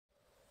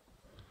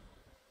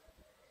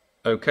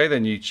Okay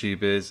then,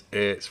 YouTubers,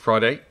 it's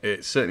Friday.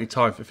 It's certainly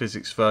time for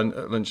physics fun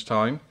at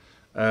lunchtime.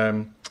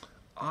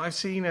 I've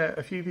seen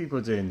a few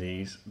people doing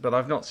these, but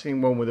I've not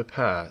seen one with a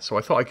pair. So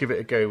I thought I'd give it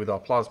a go with our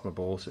plasma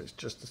ball. So it's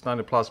just a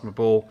standard plasma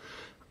ball,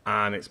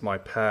 and it's my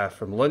pair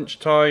from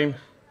lunchtime.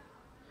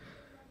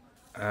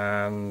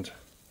 And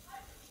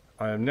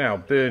I am now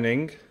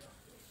burning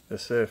the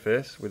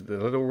surface with the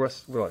little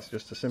rust. Well, it's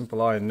just a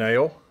simple iron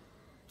nail.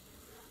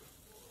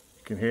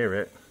 You can hear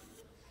it.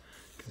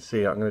 You can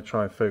see it. I'm going to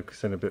try and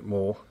focus in a bit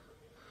more.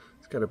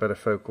 Let's get a better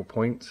focal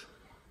point.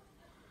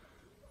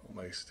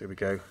 Almost. Here we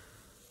go.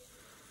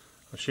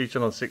 I'm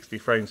shooting on 60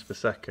 frames per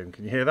second.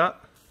 Can you hear that?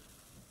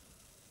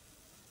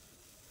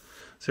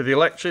 So the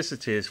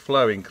electricity is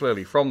flowing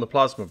clearly from the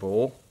plasma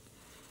ball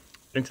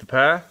into the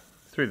pair,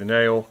 through the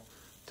nail,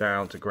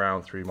 down to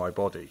ground through my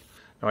body.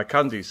 Now I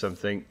can do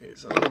something.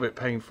 It's a little bit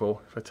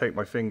painful. If I take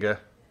my finger, you're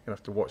going to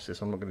have to watch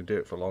this. I'm not going to do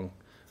it for long.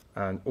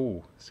 And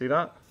oh, see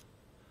that?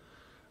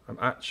 I'm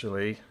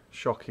actually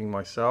shocking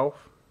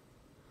myself.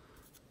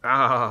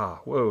 Ah,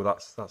 whoa,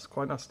 that's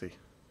quite nasty.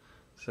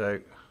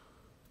 So,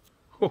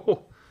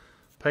 oh,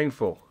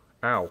 painful.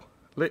 Ow,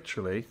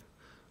 literally,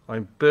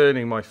 I'm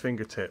burning my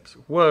fingertips.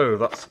 Whoa,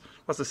 that's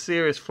a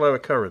serious flow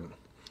of current.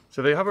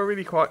 So they have a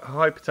really quite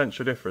high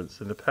potential difference,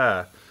 and the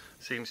pair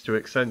seems to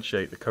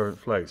accentuate the current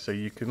flow. So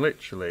you can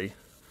literally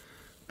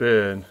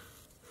burn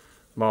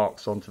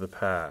marks onto the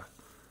pair.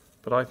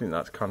 But I think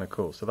that's kind of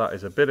cool. So that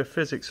is a bit of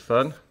physics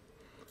fun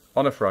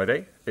on a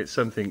Friday. It's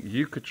something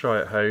you could try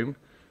at home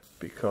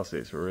because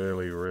it's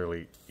really,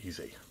 really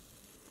easy.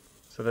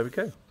 So there we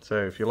go.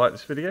 So if you like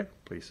this video,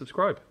 please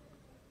subscribe.